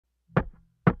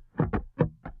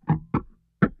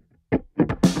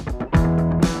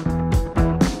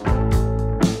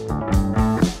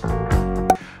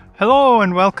Hello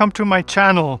and welcome to my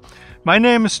channel. My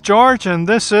name is George and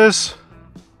this is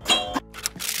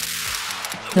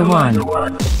The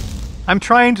One. I'm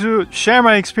trying to share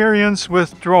my experience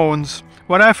with drones,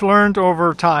 what I've learned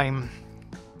over time.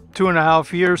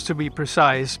 2.5 years to be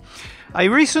precise. I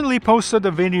recently posted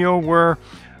a video where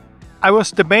I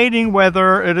was debating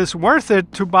whether it is worth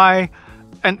it to buy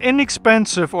an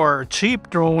inexpensive or cheap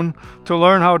drone to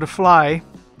learn how to fly.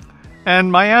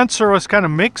 And my answer was kind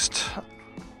of mixed.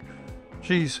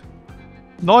 Jeez.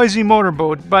 Noisy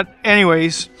motorboat. But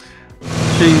anyways,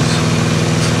 jeez.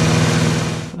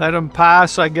 Let him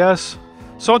pass, I guess.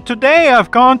 So today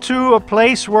I've gone to a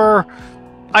place where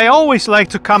I always like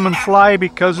to come and fly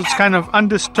because it's kind of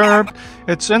undisturbed.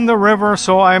 It's in the river,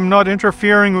 so I'm not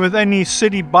interfering with any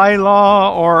city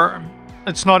bylaw, or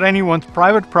it's not anyone's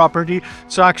private property.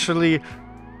 It's actually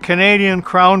Canadian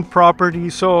Crown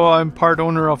property, so I'm part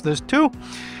owner of this too.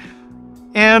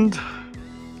 And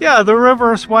yeah, the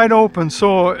river is wide open,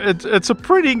 so it's a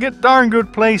pretty darn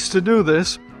good place to do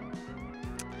this.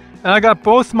 And I got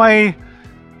both my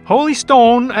Holy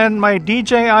Stone and my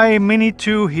DJI Mini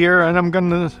 2 here, and I'm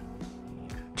gonna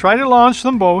try to launch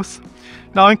them both.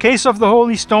 Now, in case of the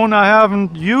Holy Stone, I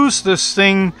haven't used this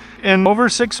thing in over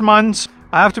 6 months.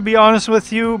 I have to be honest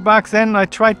with you, back then I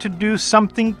tried to do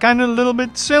something kind of a little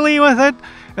bit silly with it,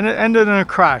 and it ended in a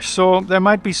crash. So there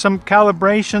might be some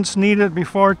calibrations needed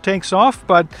before it takes off,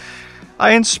 but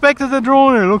I inspected the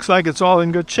drone, it looks like it's all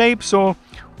in good shape. So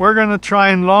we're gonna try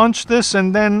and launch this,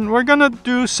 and then we're gonna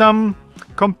do some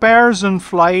comparison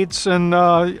flights, and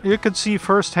you could see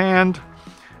firsthand,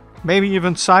 maybe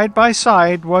even side by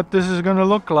side, what this is gonna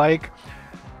look like.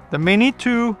 The Mini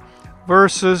 2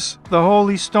 versus the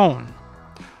Holy Stone.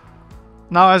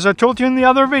 Now, as I told you in the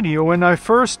other video, when I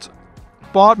first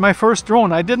bought my first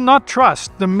drone, I did not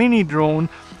trust the mini drone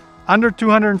under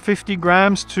 250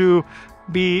 grams to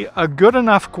be a good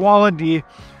enough quality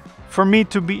for me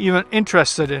to be even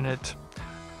interested in it.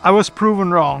 I was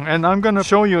proven wrong, and I'm going to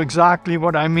show you exactly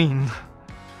what I mean.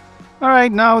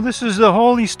 Alright, now this is the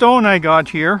Holy Stone I got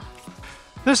here.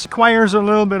 This requires a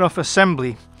little bit of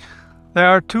assembly. There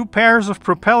are 2 pairs of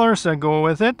propellers that go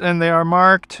with it, and they are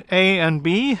marked A and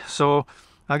B, so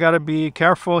I gotta be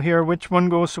careful here which one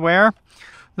goes where.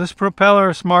 This propeller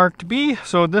is marked B,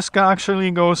 so this guy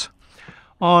actually goes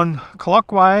on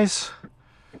clockwise,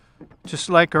 just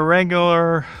like a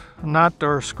regular nut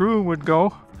or screw would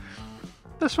go.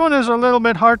 This one is a little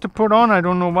bit hard to put on. I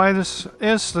don't know why this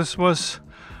is. This was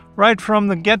right from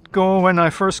the get-go when I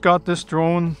first got this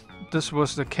drone. This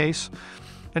was the case.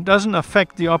 It doesn't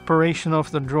affect the operation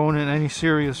of the drone in any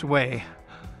serious way.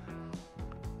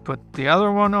 Put the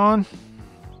other one on.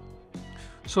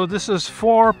 So this is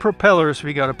 4 propellers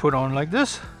we gotta put on like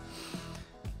this.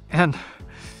 And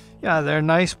yeah, they're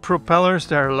nice propellers,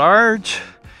 they're large.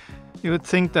 You would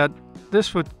think that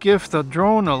this would give the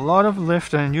drone a lot of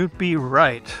lift, and you'd be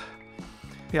right.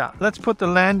 Yeah, let's put the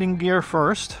landing gear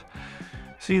first.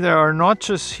 See, there are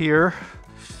notches here.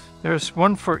 There's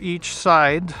one for each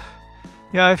side.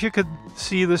 Yeah, if you could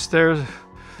see this, there's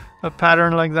a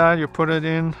pattern like that. You put it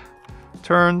in,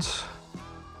 turns,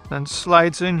 then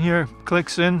slides in here,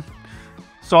 clicks in,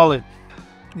 solid.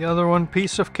 The other one,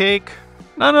 piece of cake.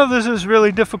 None of this is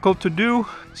really difficult to do.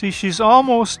 See, she's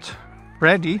almost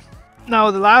ready. Now,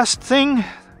 the last thing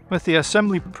with the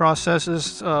assembly process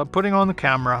is putting on the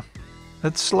camera.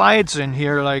 It slides in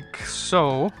here like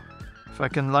so. If I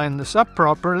can line this up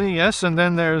properly, yes, and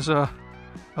then there's a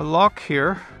lock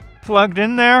here. Plugged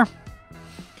in there.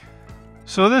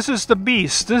 So this is the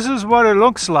beast. This is what it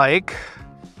looks like.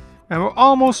 And we're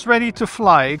almost ready to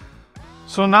fly.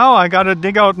 So now I gotta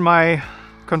dig out my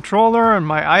controller and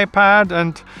my iPad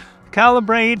and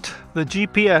calibrate the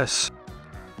GPS.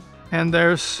 And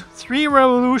there's 3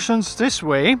 revolutions this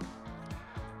way.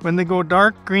 When they go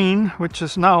dark green, which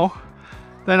is now,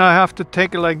 then I have to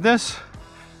take it like this.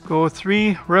 Go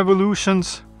 3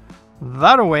 revolutions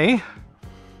that way.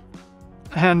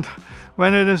 And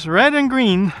when it is red and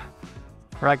green,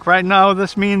 like right now,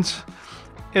 this means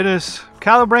it is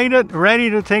calibrated, ready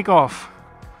to take off.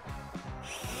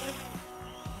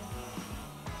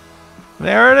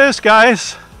 There it is,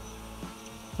 guys.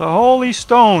 The Holy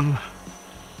Stone.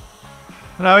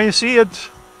 Now you see it's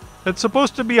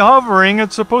supposed to be hovering,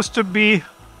 it's supposed to be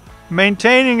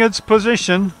maintaining its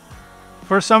position.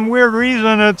 For some weird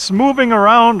reason, it's moving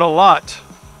around a lot.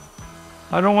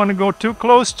 I don't want to go too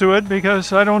close to it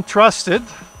because I don't trust it.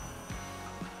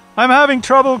 I'm having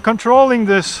trouble controlling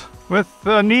this with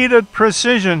the needed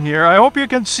precision here. I hope you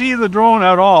can see the drone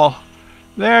at all.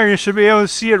 There, you should be able to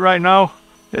see it right now.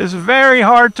 It's very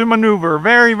hard to maneuver,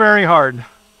 very, very hard.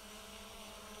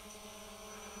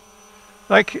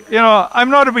 Like, you know, I'm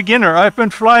not a beginner. I've been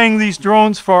flying these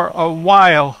drones for a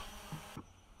while.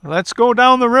 Let's go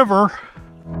down the river.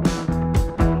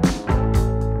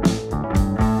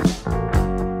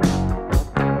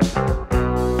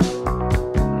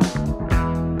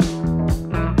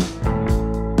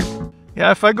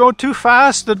 Yeah, if I go too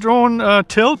fast, the drone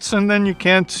tilts and then you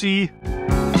can't see.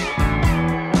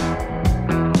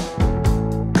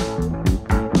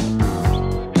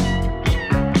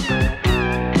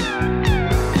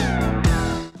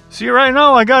 See, right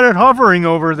now I got it hovering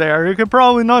over there. You could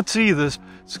probably not see this.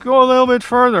 Let's go a little bit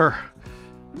further.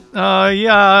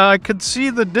 Yeah, I could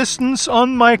see the distance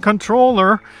on my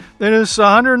controller. That is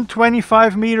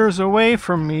 125 meters away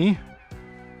from me.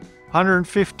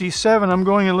 157. I'm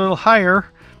going a little higher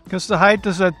because the height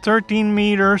is at 13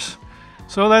 meters.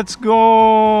 So let's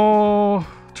go,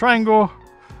 try and go a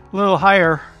little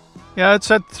higher. Yeah, it's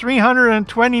at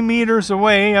 320 meters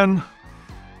away, and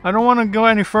I don't want to go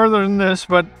any further than this,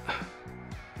 but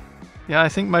yeah, I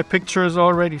think my picture is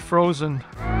already frozen.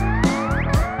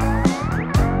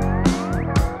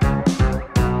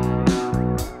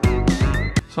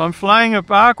 So I'm flying it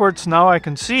backwards now. I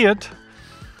can see it.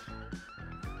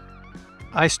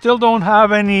 I still don't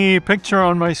have any picture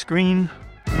on my screen.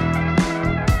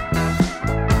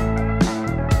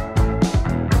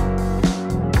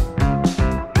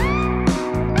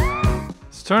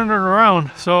 Turn it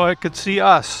around so I could see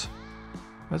us.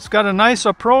 It's got a nice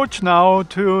approach now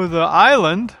to the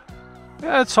island.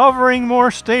 Yeah, it's hovering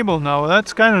more stable now.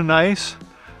 That's kind of nice.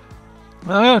 I'm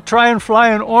going to try and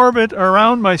fly an orbit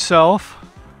around myself.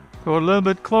 Go a little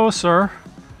bit closer.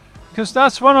 Because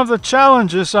that's one of the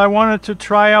challenges I wanted to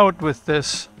try out with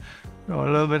this. Go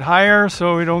a little bit higher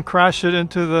so we don't crash it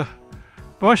into the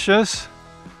bushes.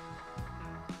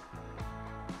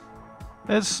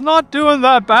 It's not doing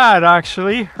that bad,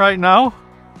 actually, right now.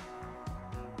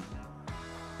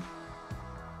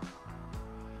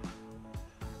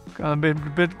 Got a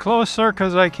bit closer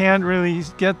because I can't really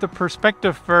get the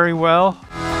perspective very well.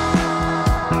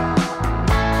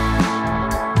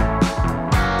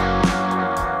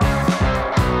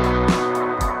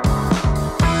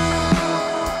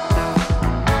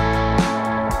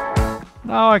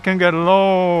 Now I can get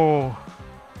low.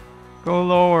 Go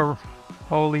lower.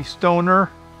 Holy stoner.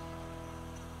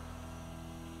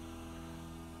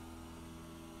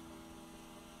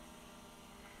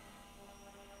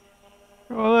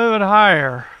 Go a little bit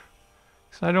higher,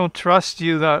 because I don't trust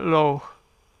you that low.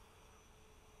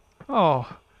 Oh,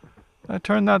 I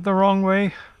turned that the wrong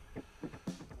way.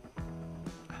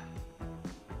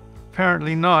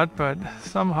 Apparently not, but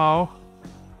somehow.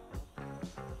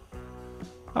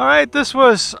 Alright, this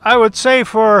was, I would say,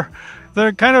 for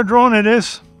the kind of drone it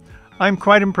is, I'm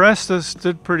quite impressed. This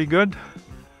did pretty good.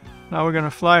 Now we're going to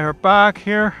fly her back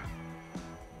here.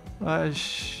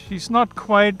 She's not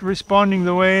quite responding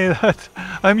the way that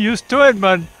I'm used to it,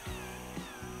 but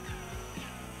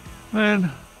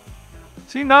man,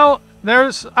 see, now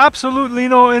there's absolutely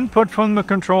no input from the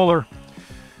controller.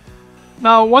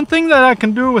 Now, one thing that I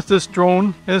can do with this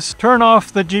drone is turn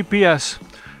off the GPS,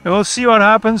 and we'll see what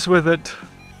happens with it.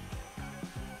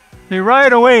 See,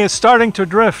 right away it's starting to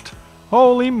drift.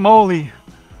 Holy moly.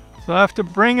 So I have to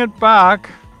bring it back.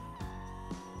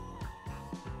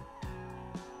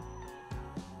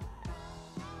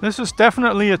 This is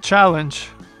definitely a challenge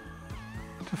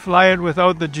to fly it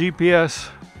without the GPS.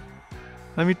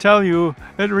 Let me tell you,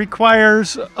 it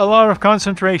requires a lot of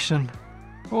concentration.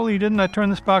 Holy, didn't I turn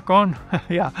this back on?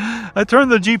 Yeah, I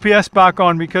turned the GPS back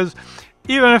on because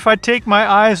even if I take my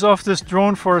eyes off this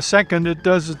drone for a second, it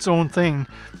does its own thing.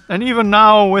 And even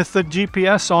now with the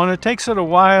GPS on, it takes it a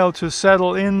while to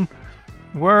settle in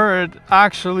where it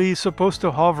actually is supposed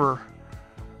to hover.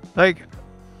 Like,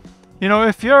 you know,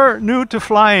 if you're new to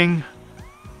flying,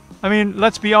 I mean,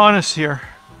 let's be honest here.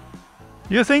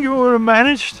 You think you would have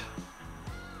managed?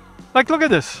 Like, look at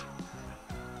this.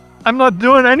 I'm not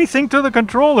doing anything to the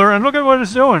controller, and look at what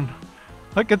it's doing.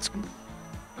 Like,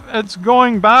 it's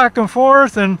going back and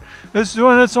forth, and it's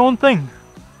doing its own thing.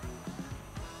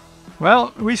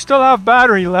 Well, we still have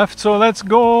battery left, so let's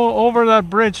go over that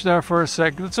bridge there for a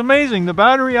sec. It's amazing. The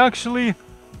battery actually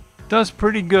does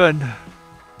pretty good.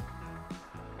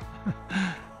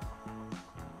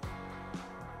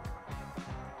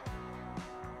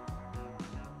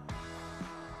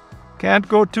 Can't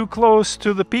go too close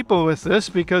to the people with this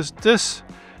because this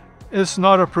is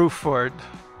not a proof for it.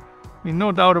 I mean,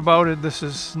 no doubt about it, this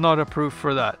is not a proof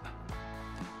for that.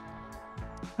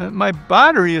 My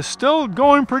battery is still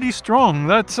going pretty strong.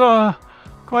 That's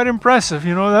quite impressive.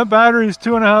 You know, that battery is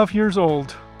 2.5 years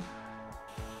old.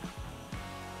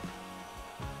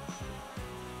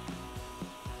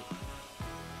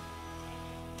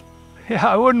 Yeah,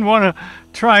 I wouldn't want to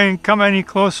try and come any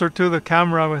closer to the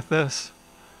camera with this.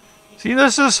 See,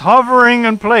 this is hovering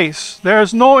in place.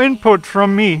 There's no input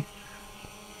from me.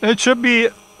 It should be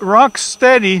rock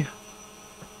steady.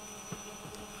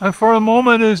 And for the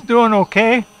moment it's doing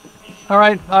okay.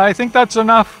 Alright, I think that's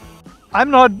enough.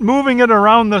 I'm not moving it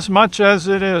around as much as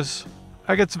it is.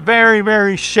 Like, it's very,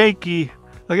 very shaky.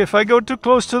 Like, if I go too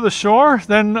close to the shore,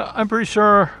 then I'm pretty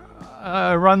sure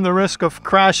I run the risk of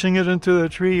crashing it into the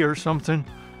tree or something.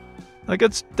 Like,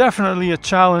 it's definitely a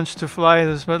challenge to fly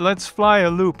this, but let's fly a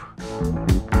loop.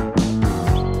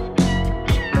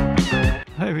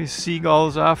 Maybe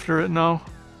seagulls after it now.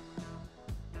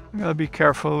 I gotta be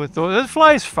careful with those. It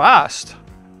flies fast.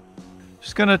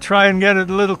 Just gonna try and get it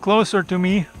a little closer to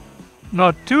me.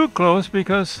 Not too close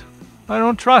because I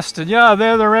don't trust it. Yeah,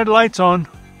 there the red light's on.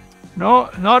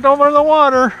 No, not over the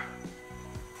water.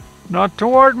 Not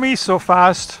toward me so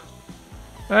fast.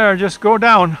 There, just go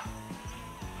down.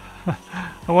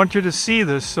 I want you to see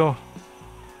this, so.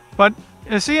 But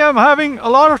you see, I'm having a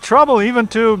lot of trouble even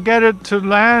to get it to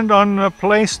land on a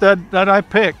place that I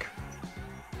pick.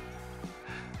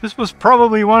 This was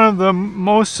probably one of the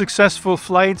most successful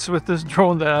flights with this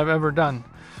drone that I've ever done.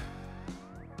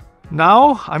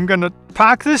 Now I'm gonna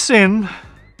pack this in.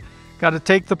 Gotta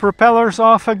take the propellers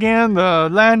off again, the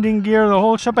landing gear, the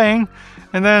whole shebang.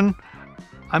 And then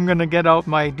I'm gonna get out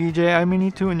my DJI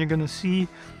Mini 2 and you're gonna see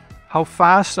how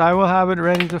fast I will have it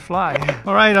ready to fly.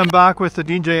 Alright, I'm back with the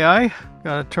DJI.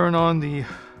 Gotta turn on the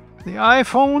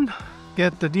iPhone,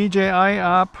 get the DJI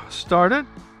app started,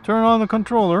 turn on the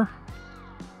controller,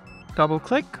 double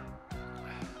click.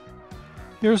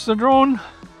 Here's the drone.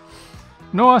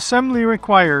 No assembly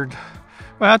required.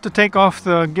 I had to take off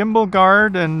the gimbal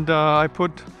guard and I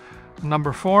put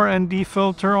number 4 ND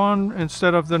filter on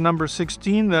instead of the number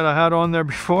 16 that I had on there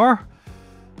before.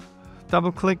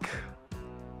 Double click.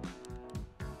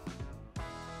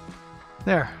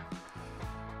 There.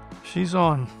 She's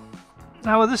on.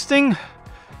 Now this thing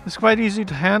is quite easy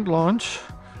to hand launch.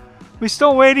 We're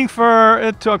still waiting for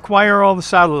it to acquire all the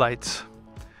satellites.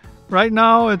 Right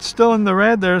now it's still in the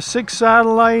red. There's 6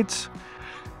 satellites.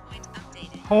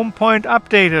 Home point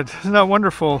updated. Isn't that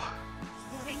wonderful?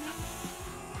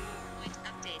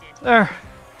 There.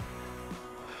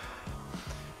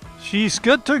 She's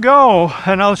good to go.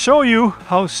 And I'll show you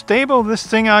how stable this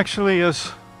thing actually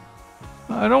is.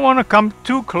 I don't want to come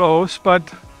too close,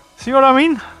 but see what I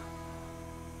mean?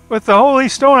 With the Holy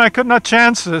Stone, I could not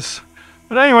chance this.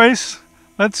 But anyways,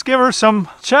 let's give her some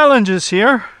challenges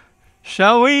here.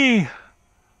 Shall we?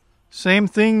 Same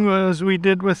thing as we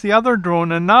did with the other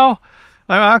drone. And now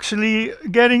I'm actually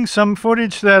getting some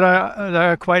footage that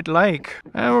I quite like.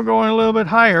 And we're going a little bit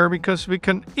higher because we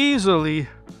can easily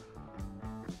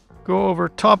go over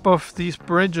top of these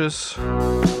bridges.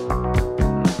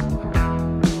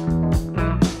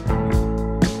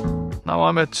 Now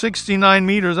I'm at 69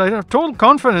 meters. I have total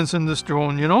confidence in this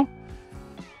drone, you know?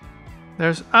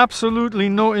 There's absolutely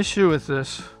no issue with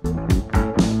this.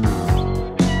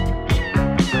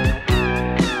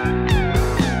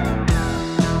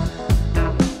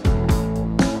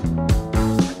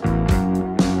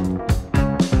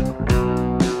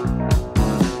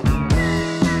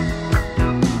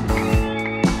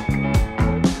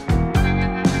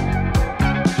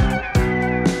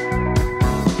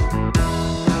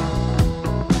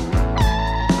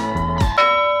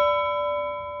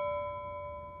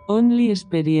 Only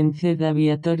experienced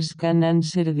aviators can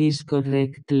answer this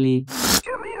correctly.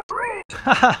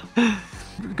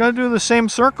 Gotta do the same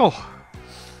circle.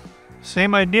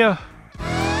 Same idea. A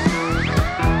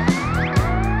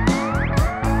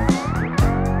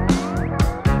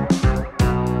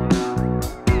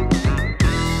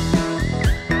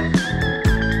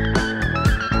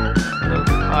little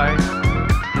bit high.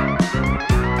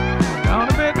 Down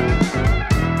a bit.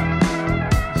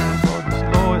 As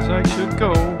slow as I should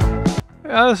go.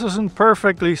 Yeah, this isn't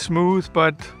perfectly smooth,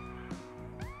 but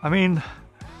I mean,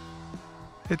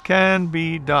 it can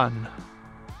be done.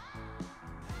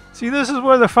 See, this is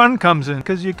where the fun comes in,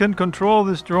 because you can control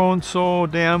this drone so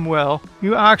damn well.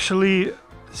 You actually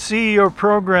see your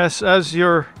progress as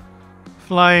you're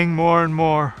flying more and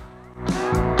more.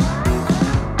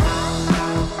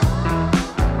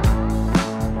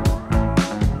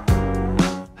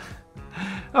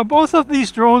 Now, both of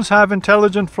these drones have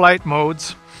intelligent flight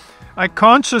modes. I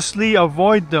consciously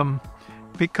avoid them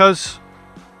because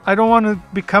I don't want to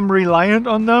become reliant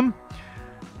on them.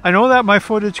 I know that my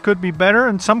footage could be better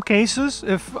in some cases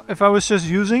if I was just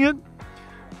using it.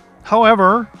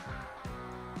 However,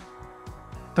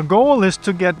 the goal is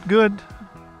to get good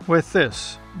with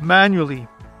this manually.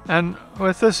 And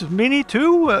with this Mini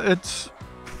 2, it's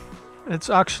it's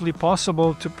actually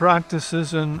possible to practice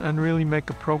this and really make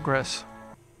a progress.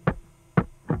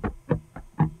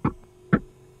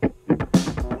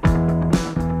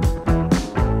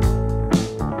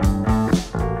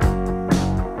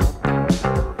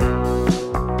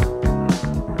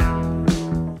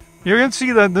 You can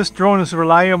see that this drone is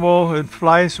reliable, it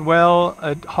flies well,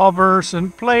 it hovers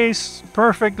in place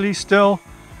perfectly still.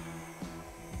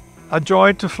 A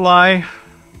joy to fly.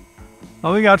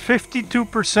 Now we got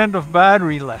 52% of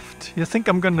battery left. You think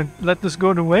I'm gonna let this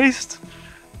go to waste?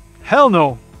 Hell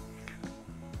no.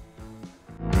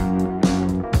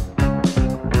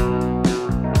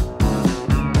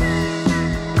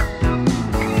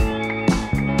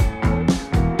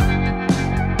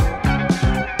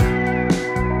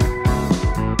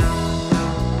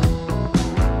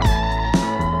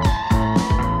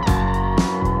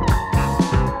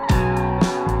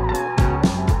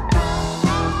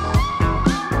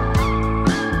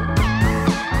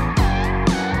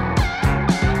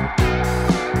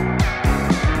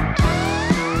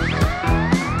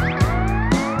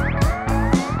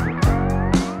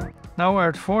 Now we're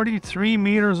at 43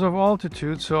 meters of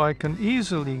altitude, so I can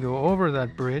easily go over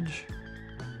that bridge.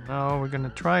 Now we're gonna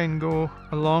try and go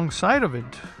alongside of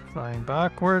it, flying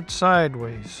backwards,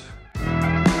 sideways.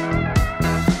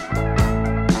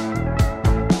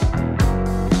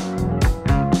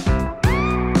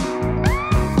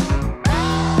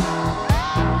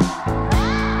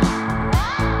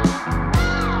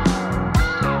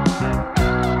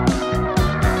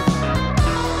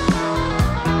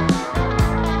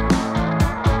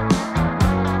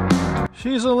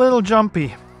 She's a little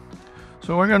jumpy,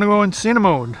 so we're gonna go in cine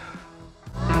mode.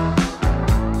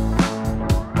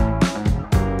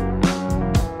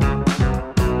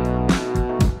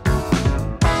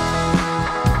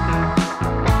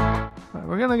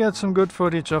 We're gonna get some good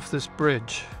footage of this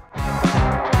bridge.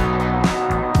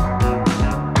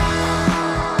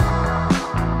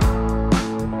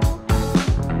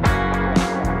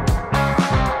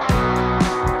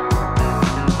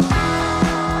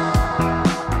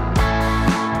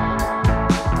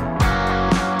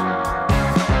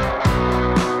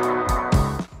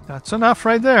 That's enough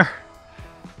right there.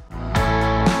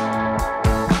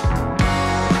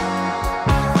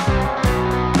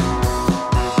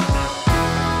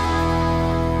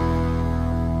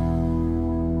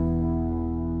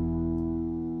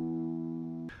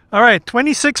 All right,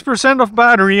 26% of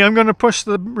battery. I'm going to push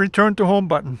the return to home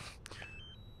button.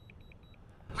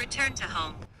 Return to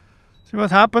home. See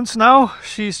what happens now?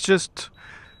 She's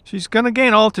going to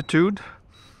gain altitude.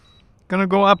 Going to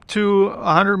go up to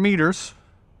 100 meters.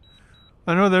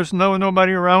 I know there's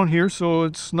nobody around here, so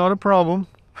it's not a problem.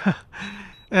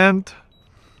 And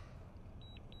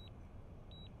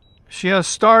she has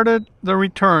started the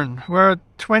return. We're at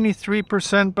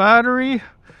 23% battery.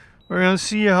 We're going to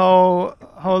see how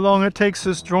long it takes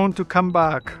this drone to come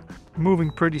back.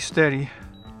 Moving pretty steady.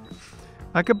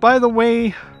 I could, by the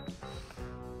way,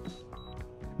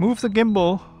 move the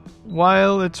gimbal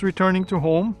while it's returning to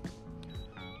home.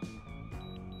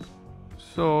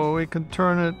 So we can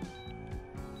turn it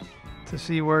to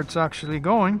see where it's actually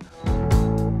going.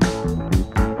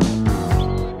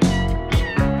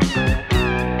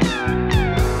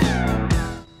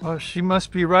 Oh, she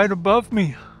must be right above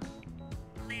me.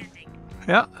 Landing.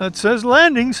 Yeah, it says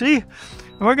landing, see?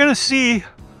 And we're gonna see,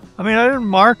 I mean, I didn't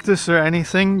mark this or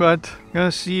anything, but I'm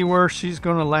gonna see where she's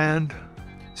gonna land.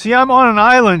 See, I'm on an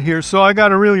island here, so I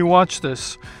gotta really watch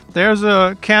this. There's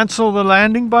a cancel the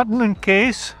landing button in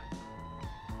case.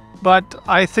 But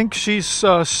I think she's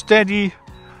steady,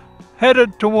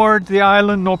 headed toward the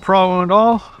island, no problem at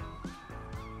all.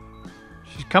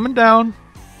 She's coming down.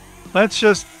 Let's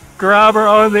just grab her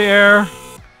out of the air.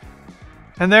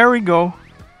 And there we go.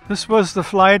 This was the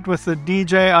flight with the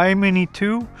DJI Mini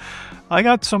 2. I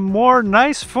got some more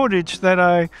nice footage that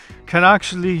I can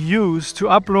actually use to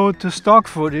upload to stock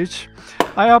footage.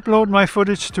 I upload my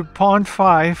footage to Pond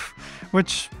 5,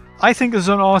 which I think is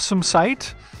an awesome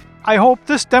site. I hope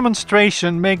this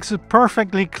demonstration makes it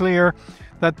perfectly clear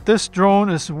that this drone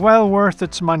is well worth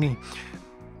its money.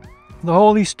 The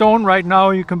Holy Stone right now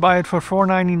you can buy it for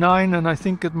 $4.99, and I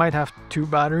think it might have 2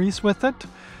 batteries with it.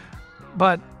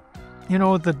 But you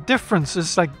know, the difference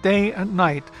is like day and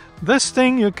night. This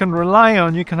thing you can rely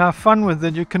on, you can have fun with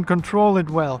it, you can control it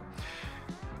well.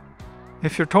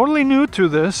 If you're totally new to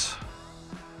this,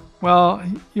 well,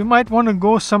 you might want to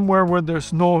go somewhere where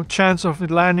there's no chance of it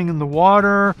landing in the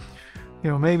water, you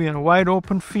know, maybe in a wide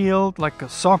open field, like a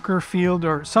soccer field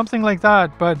or something like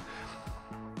that, but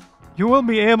you will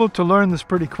be able to learn this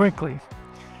pretty quickly.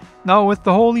 Now with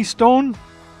the Holy Stone,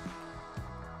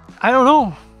 I don't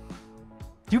know.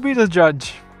 You be the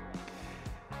judge.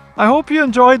 I hope you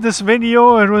enjoyed this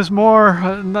video. It was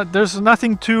more, there's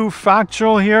nothing too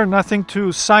factual here, nothing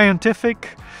too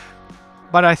scientific,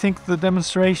 but I think the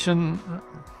demonstration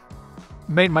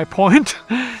made my point.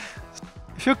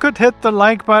 If you could hit the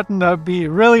like button, that'd be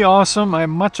really awesome. I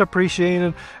much appreciate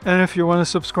it. And if you want to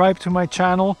subscribe to my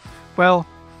channel, well,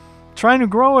 trying to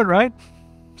grow it, right?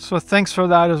 So thanks for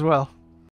that as well.